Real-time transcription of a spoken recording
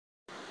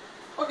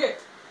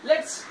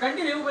let's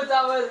continue with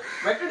our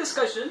vector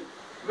discussion.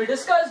 We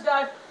discussed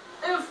that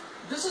if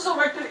this is a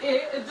vector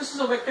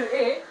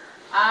A,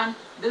 and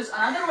there is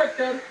another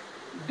vector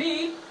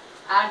B,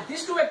 and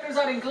these two vectors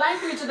are inclined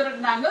to each other at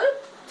an angle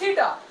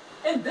theta.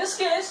 In this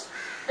case,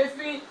 if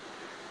we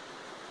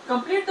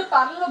complete the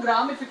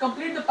parallelogram,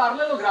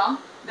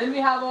 then we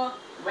have a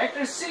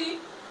vector C,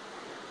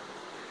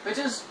 which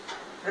is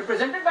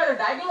represented by the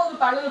diagonal of the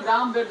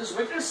parallelogram, where this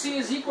vector C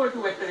is equal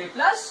to vector A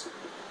plus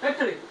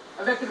vector B.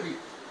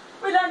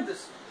 We learned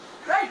this,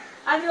 right?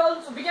 And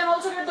we can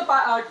also get the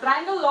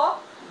triangle law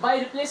by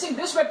replacing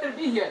this vector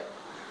B here,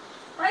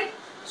 right?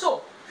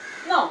 So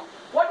now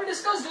what we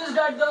discussed is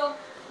that the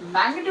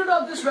magnitude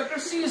of this vector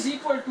C is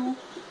equal to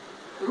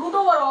root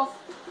over of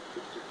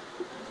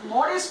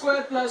mod A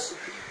square plus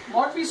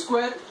mod B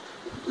square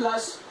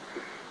plus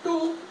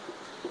 2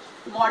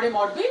 mod A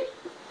mod B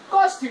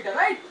cos theta,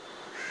 right?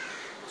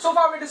 So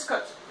far we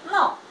discussed.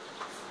 Now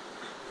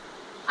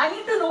I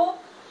need to know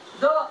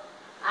the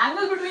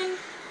angle between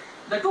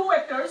the two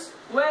vectors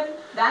when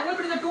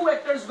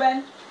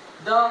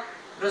the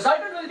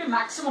resultant will be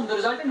maximum.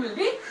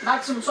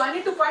 So I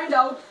need to find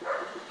out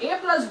A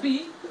plus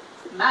B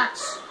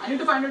max.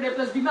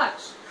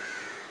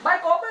 By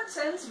common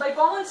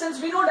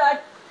sense, we know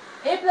that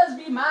A plus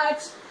B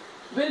max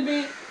will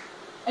be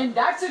in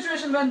that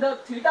situation when the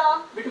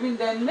theta between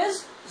them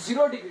is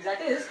 0 degrees.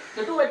 That is,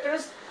 the two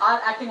vectors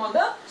are acting on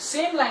the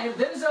same line. If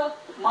there is a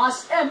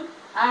mass m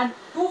and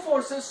two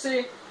forces,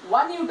 say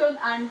 1 Newton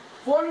and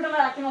 4 Newton, are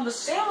acting on the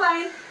same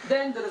line,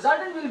 then the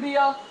resultant will be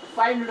a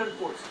 5 Newton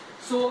force.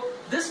 So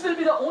this will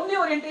be the only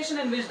orientation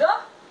in which the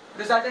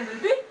resultant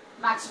will be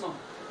maximum.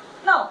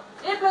 Now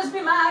A plus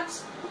B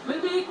max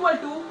will be equal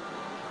to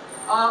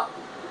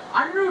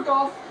under root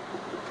of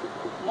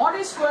mod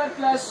A square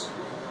plus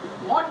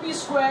mod B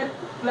square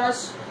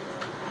plus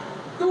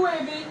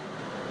 2AB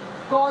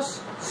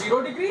cos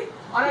 0 degree,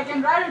 or I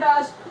can write it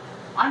as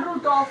under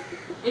root of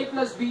A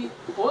plus B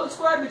whole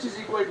square, which is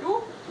equal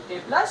to A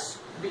plus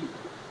B,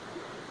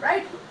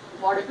 right?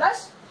 Mod A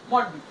plus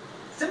mod B.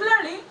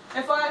 Similarly,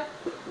 if I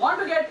want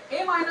to get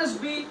A plus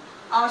B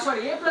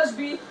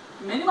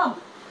minimum,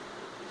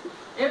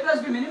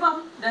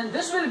 then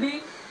this will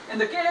be in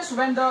the case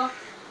when the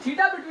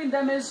theta between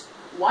them is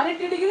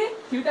 180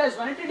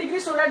 degree,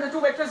 so that the two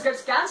vectors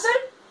gets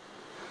cancelled.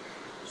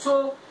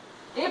 So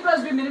A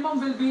plus B minimum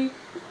will be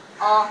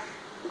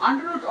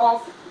under root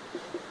of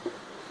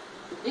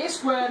A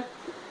square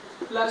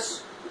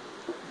plus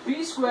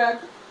B square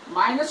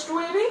minus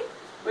 2AB,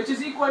 which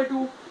is equal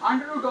to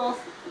under root of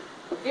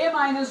A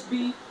minus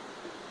B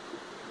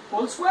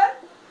whole square,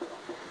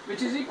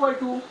 which is equal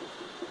to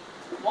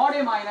mod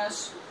A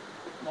minus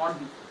mod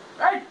B,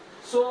 right?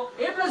 So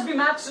A plus B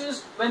max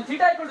is when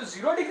theta equal to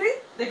 0 degree,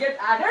 they get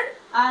added,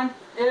 and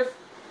if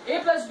A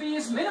plus B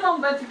is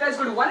minimum when theta is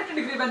equal to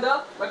 180 degree, when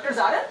the vectors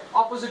are in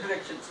opposite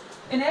directions.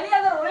 In any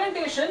other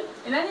orientation,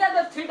 in any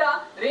other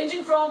theta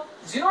ranging from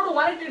 0 to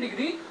 180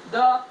 degree,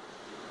 the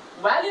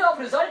value of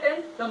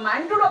resultant, the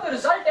magnitude of the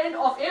resultant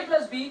of A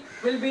plus B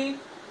will be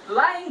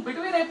lying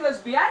between A plus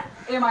B and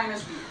A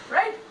minus B,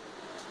 right?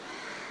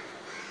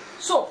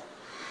 So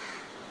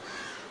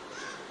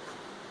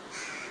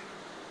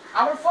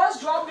our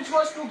first job, which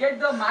was to get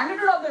the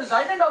magnitude of the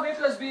resultant of A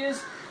plus B,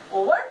 is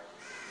over.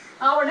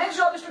 Our next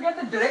job is to get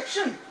the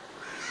direction.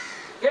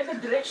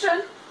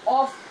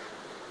 Of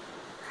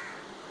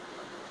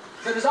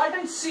the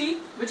resultant C,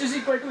 which is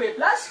equal to A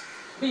plus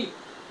B.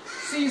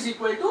 C is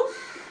equal to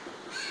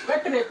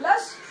vector A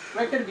plus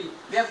vector B.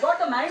 We have got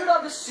the magnitude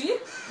of this C,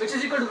 which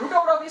is equal to root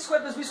over of A square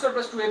plus B square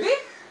plus 2AB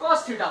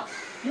cos theta.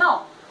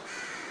 Now,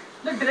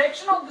 the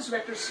direction of this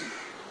vector C.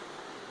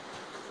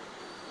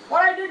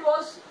 What I did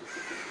was,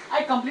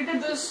 I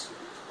completed this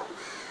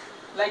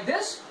like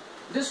this.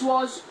 This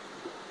was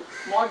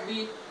mod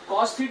B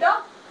cos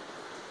theta.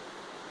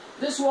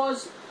 This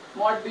was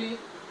mod B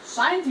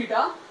sin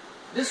theta.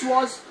 This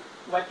was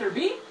vector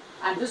B,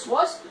 and this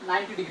was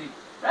 90 degree,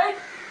 right?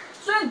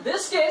 So in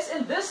this case,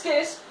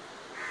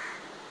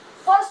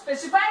 for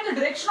specifying the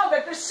direction of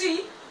vector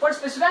C,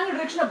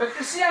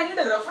 I need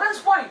a reference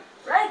point,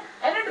 right?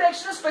 Any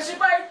direction is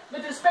specified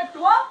with respect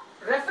to a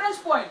reference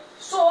point.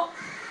 So,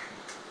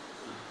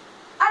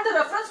 and the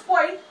reference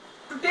point,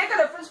 to take a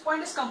reference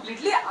point is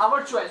completely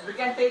our choice. We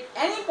can take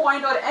any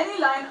point or any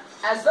line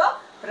as the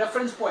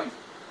reference point.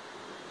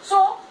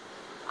 So,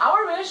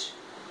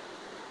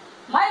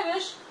 my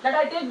wish that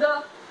I take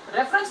the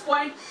reference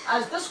point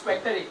as this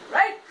vector A,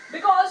 right?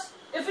 Because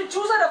if we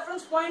choose a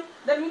reference point,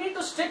 then we need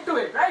to stick to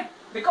it, right?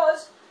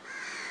 Because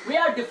we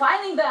are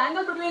defining the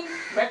angle between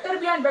vector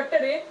B and vector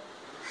A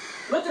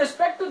with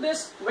respect to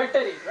this vector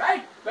A,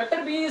 right?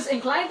 Vector B is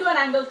inclined to an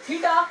angle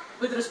theta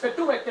with respect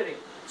to vector A.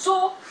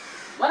 So,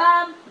 when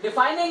I am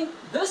defining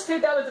this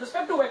theta with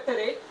respect to vector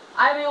A,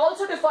 I may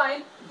also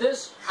define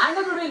this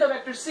angle between the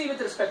vector C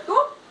with respect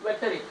to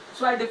vector A.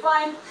 So, I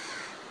define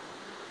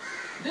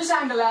this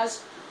angle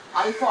as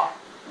alpha,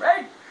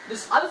 right?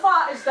 This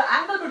alpha is the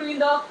angle between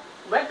the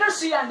vector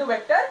C and the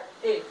vector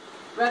A,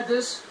 where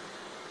this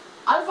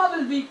alpha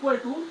will be equal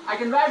to, I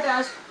can write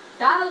as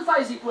tan alpha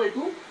is equal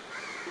to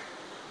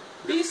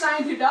b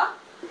sin theta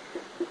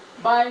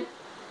by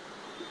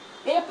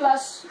a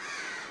plus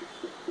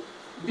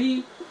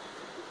b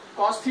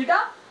cos theta,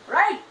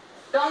 right?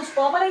 Turns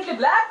permanently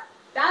black.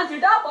 Tan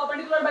theta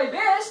perpendicular by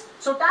base.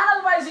 So tan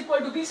alpha is equal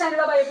to b sin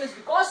theta by a plus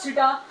b cos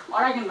theta, or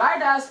I can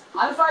write as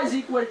alpha is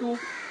equal to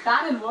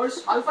tan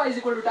inverse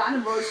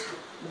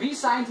b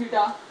sin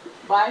theta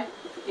by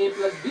a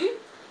plus b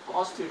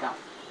cos theta,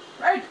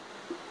 right?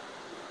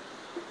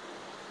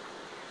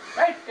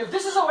 Right? If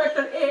this is a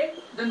vector A,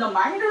 then the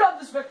magnitude of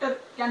this vector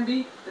can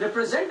be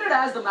represented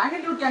as,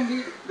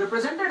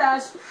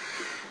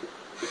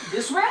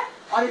 this way,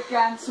 or it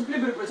can simply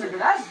be represented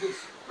as this,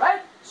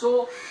 right?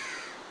 So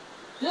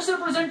this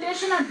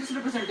representation and this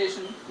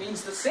representation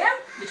means the same,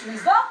 which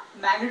means the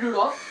magnitude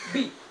of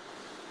B,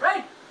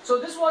 right? So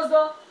this was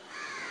the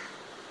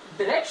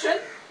direction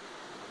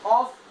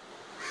of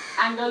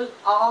angle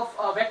of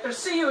vector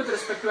C with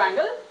respect to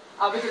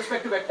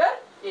vector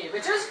A,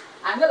 which is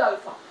angle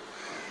alpha,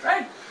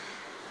 right?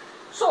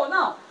 So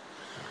now,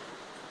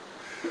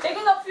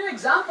 taking a few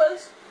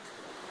examples,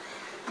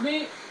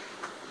 we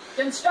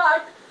can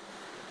start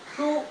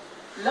to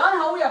learn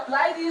how we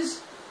apply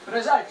these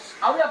results.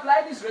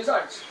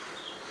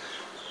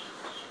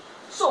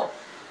 So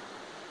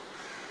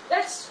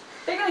let's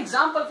take an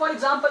example. For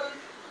example,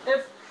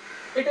 if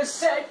it is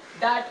said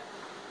that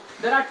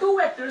there are two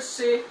vectors,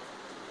 say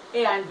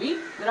A and B.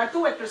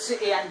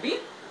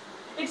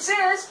 It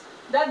says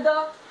that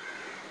the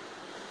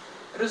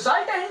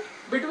resultant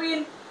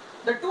between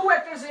the two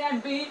vectors A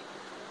and B,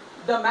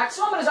 the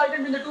maximum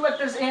resultant between the two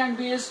vectors A and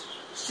B is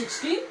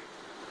 16.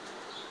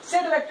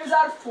 Say the vectors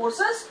are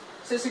forces,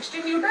 say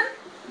 16 Newton.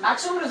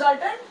 Maximum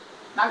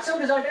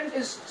resultant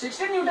is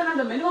 16 Newton, and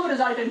the minimum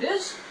resultant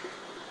is,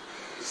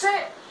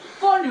 say,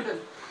 4 Newton.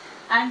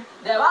 And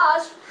they have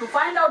asked to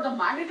find out the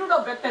magnitude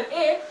of vector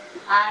A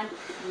and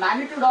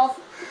magnitude of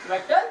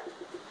vector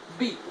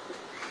B,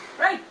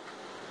 right?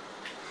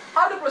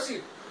 How to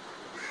proceed?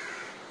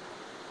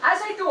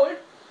 As I told,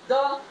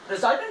 the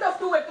resultant of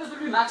two vectors will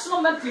be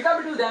maximum when theta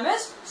between them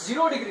is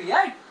 0 degree,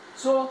 right?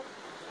 So,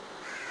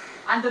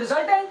 and the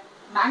resultant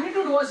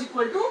magnitude was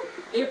equal to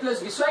A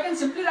plus B. So I can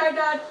simply write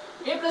that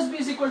A plus B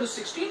is equal to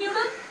 16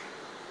 Newton.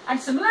 And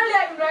similarly,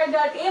 I can write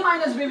that A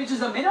minus B, which is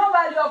the minimum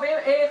value of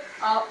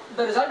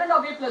the resultant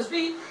of A plus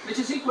B, which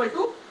is equal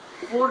to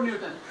 4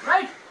 Newton,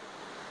 right?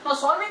 Now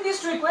solving these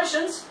two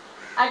equations,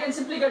 I can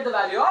simply get the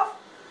value of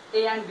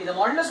A and B, the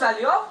modulus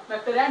value of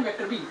vector A and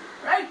vector B,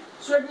 right?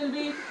 So it will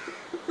be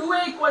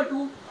 2A equal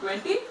to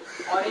 20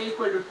 or A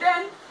equal to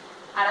 10, and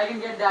I can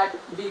get that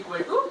B equal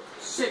to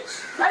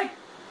 6, right?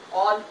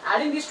 On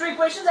adding these two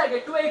equations, I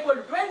get 2A equal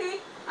to 20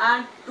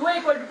 and 2A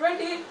equal to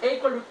 20, A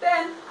equal to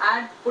 10,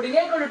 and putting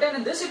A equal to 10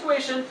 in this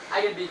equation,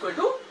 I get B equal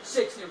to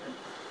 6 Newton,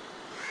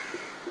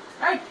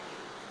 right?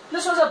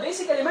 This was a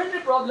basic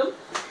elementary problem.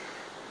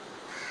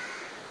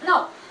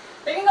 Now,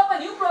 taking up a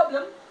new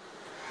problem,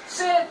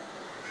 say,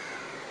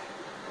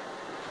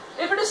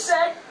 if it is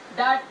said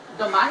that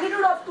the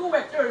magnitude of two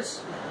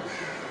vectors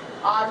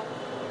are,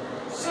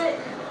 say,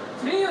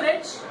 3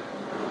 units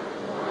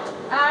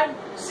and,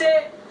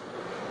 say,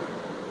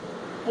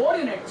 4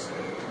 units.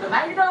 The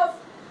magnitude of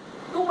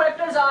two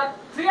vectors are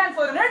 3 and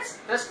 4 units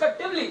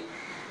respectively.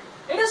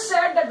 It is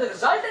said that the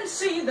resultant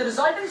C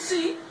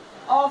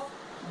of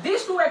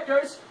these two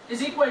vectors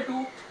is equal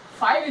to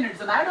 5 units.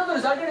 The magnitude of the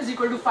resultant is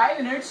equal to 5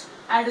 units,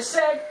 and it is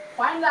said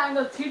find the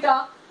angle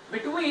theta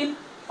between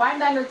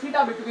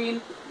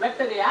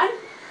vector A and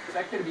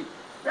vector B,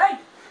 right?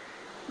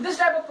 This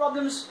type of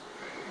problems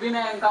we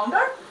may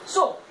encounter.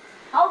 So,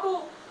 how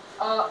to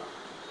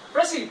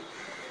proceed?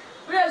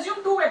 We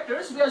assume two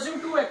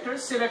vectors,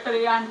 say vector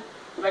A and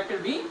vector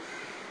B,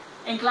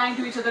 inclined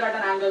to each other at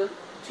an angle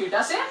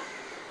theta, say,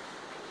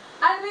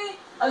 and we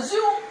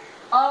assume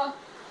a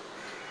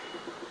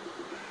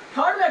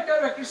third vector,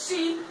 vector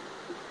C,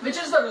 which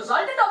is the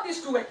resultant of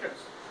these two vectors,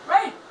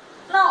 right?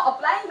 Now,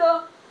 applying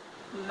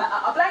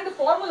the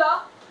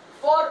formula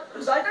for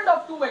resultant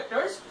of two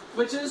vectors,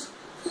 which is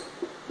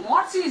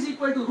mod C is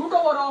equal to root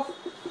over of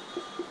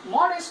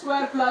mod A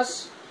square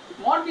plus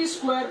mod B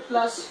square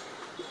plus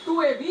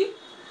 2AB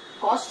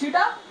cos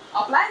theta.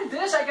 Applying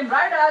this, I can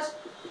write as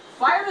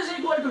 5 is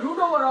equal to root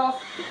over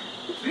of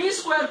 3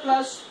 square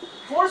plus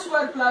 4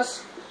 square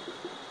plus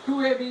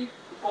 2AB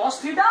cos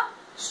theta.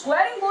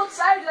 Squaring both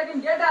sides, I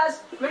can get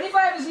as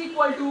 25 is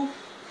equal to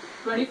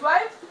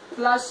 25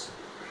 plus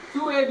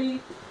 2AB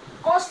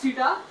cos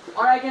theta,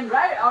 or I can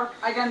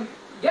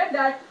get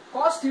that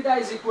cos theta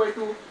is equal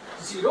to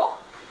 0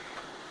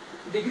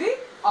 degree,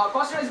 or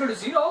cos theta is equal to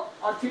 0,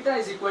 or theta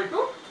is equal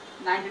to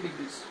 90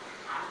 degrees,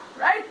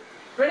 right?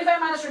 25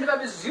 minus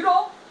 25 is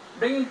 0,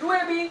 bringing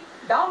 2AB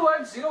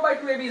downwards, 0 by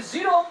 2AB is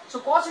 0, so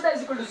cos theta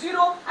is equal to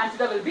 0 and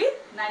theta will be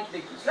 90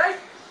 degrees, right?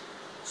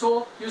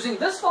 So using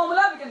this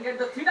formula, we can get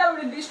the theta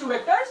between these two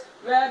vectors,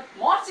 where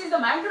mod C is the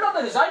magnitude of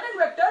the resultant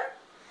vector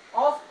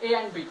of A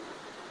and B,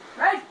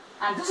 right?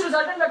 And this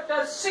resultant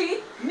vector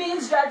C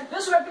means that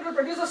this vector will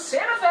produce the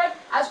same effect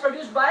as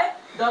produced by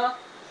the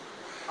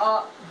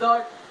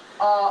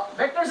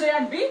vectors A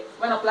and B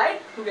when applied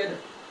together.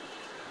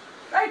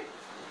 Right?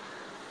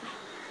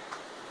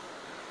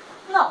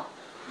 Now,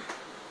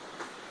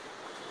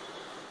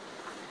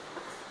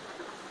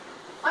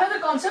 another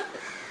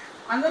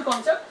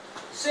concept,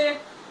 say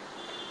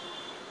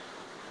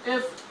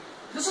if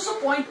this is a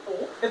point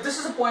O,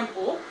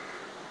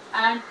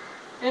 and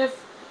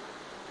if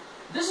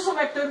this is a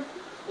vector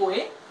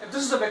OA,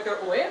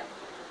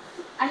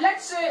 and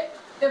let's say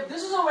if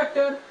this is a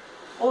vector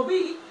OB,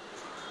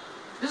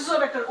 this is a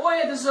vector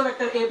OA, this is a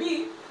vector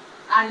AB,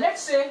 and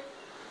let's say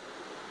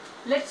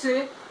this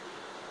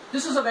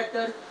is a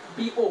vector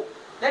BO.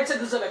 Let's say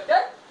this is a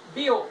vector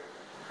BO,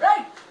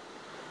 right?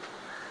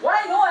 What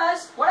I know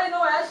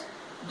as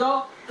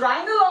the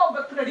triangle of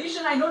vector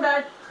addition, I know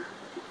that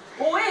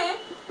OA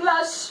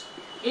plus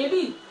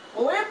AB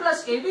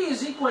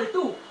is equal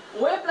to OB,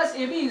 OA plus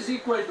AB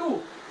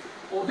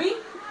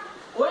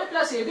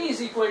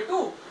is equal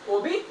to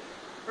OB,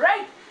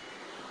 right?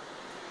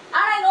 And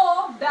I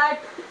know that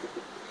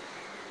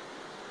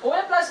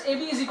OA plus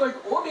AB is equal to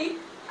OB,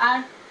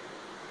 and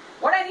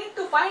what I need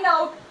to find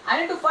out,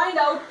 I need to find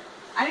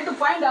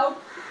out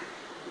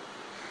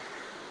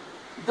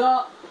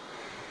the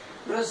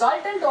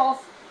resultant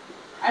of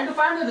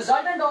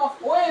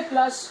OA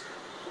plus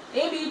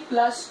AB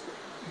plus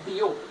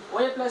BO.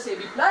 OA plus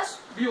AB plus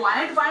BO.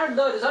 I need to find out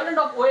the resultant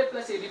of OA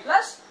plus AB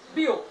plus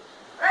BO.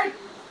 Right?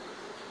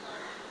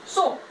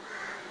 So,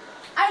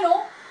 I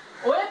know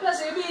OA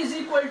plus AB is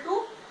equal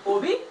to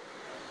OB,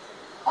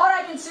 or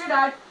I can say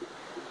that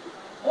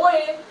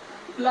OA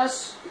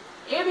plus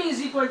AB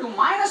is equal to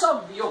minus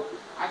of BO.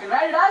 I can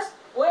write it as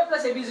OA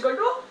plus AB is equal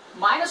to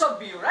minus of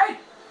BO, right?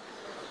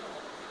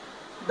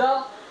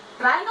 The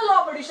triangle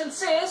of addition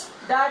says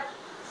that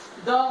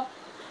the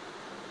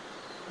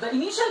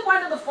initial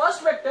point of the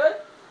first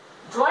vector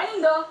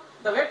joining the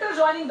vector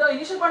joining the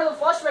initial point of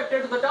the first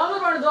vector to the terminal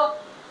point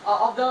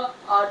of the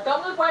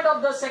terminal point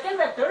of the second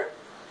vector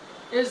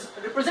is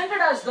represented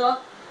as the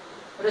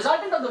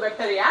resultant of the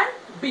vector A and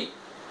B,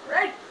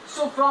 right?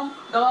 So from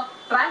the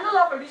triangle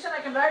of addition,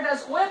 I can write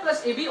as OA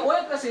plus AB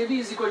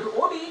is equal to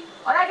OB,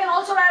 or I can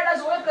also write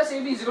as OA plus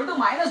AB is equal to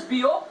minus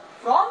BO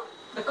from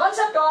the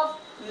concept of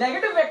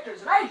negative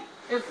vectors, right?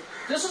 If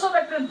this is a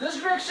vector in this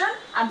direction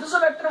and this is a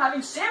vector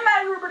having same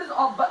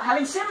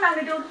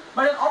magnitude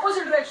but in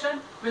opposite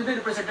direction, will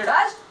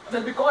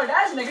be called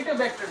as negative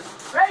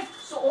vectors, right?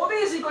 So OB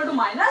is equal to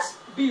minus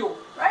BO,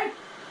 right?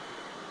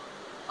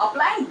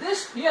 Applying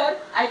this here,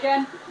 I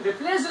can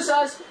replace this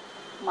as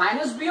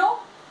minus BO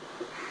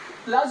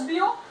plus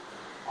BO,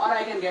 or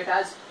I can get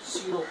as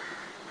 0,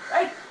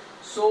 right?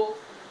 So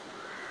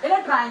in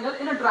a triangle,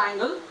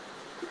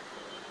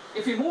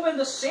 if you move in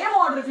the same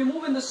order,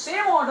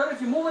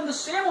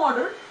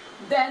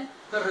 then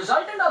the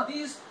resultant of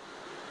these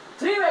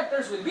three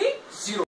vectors will be 0.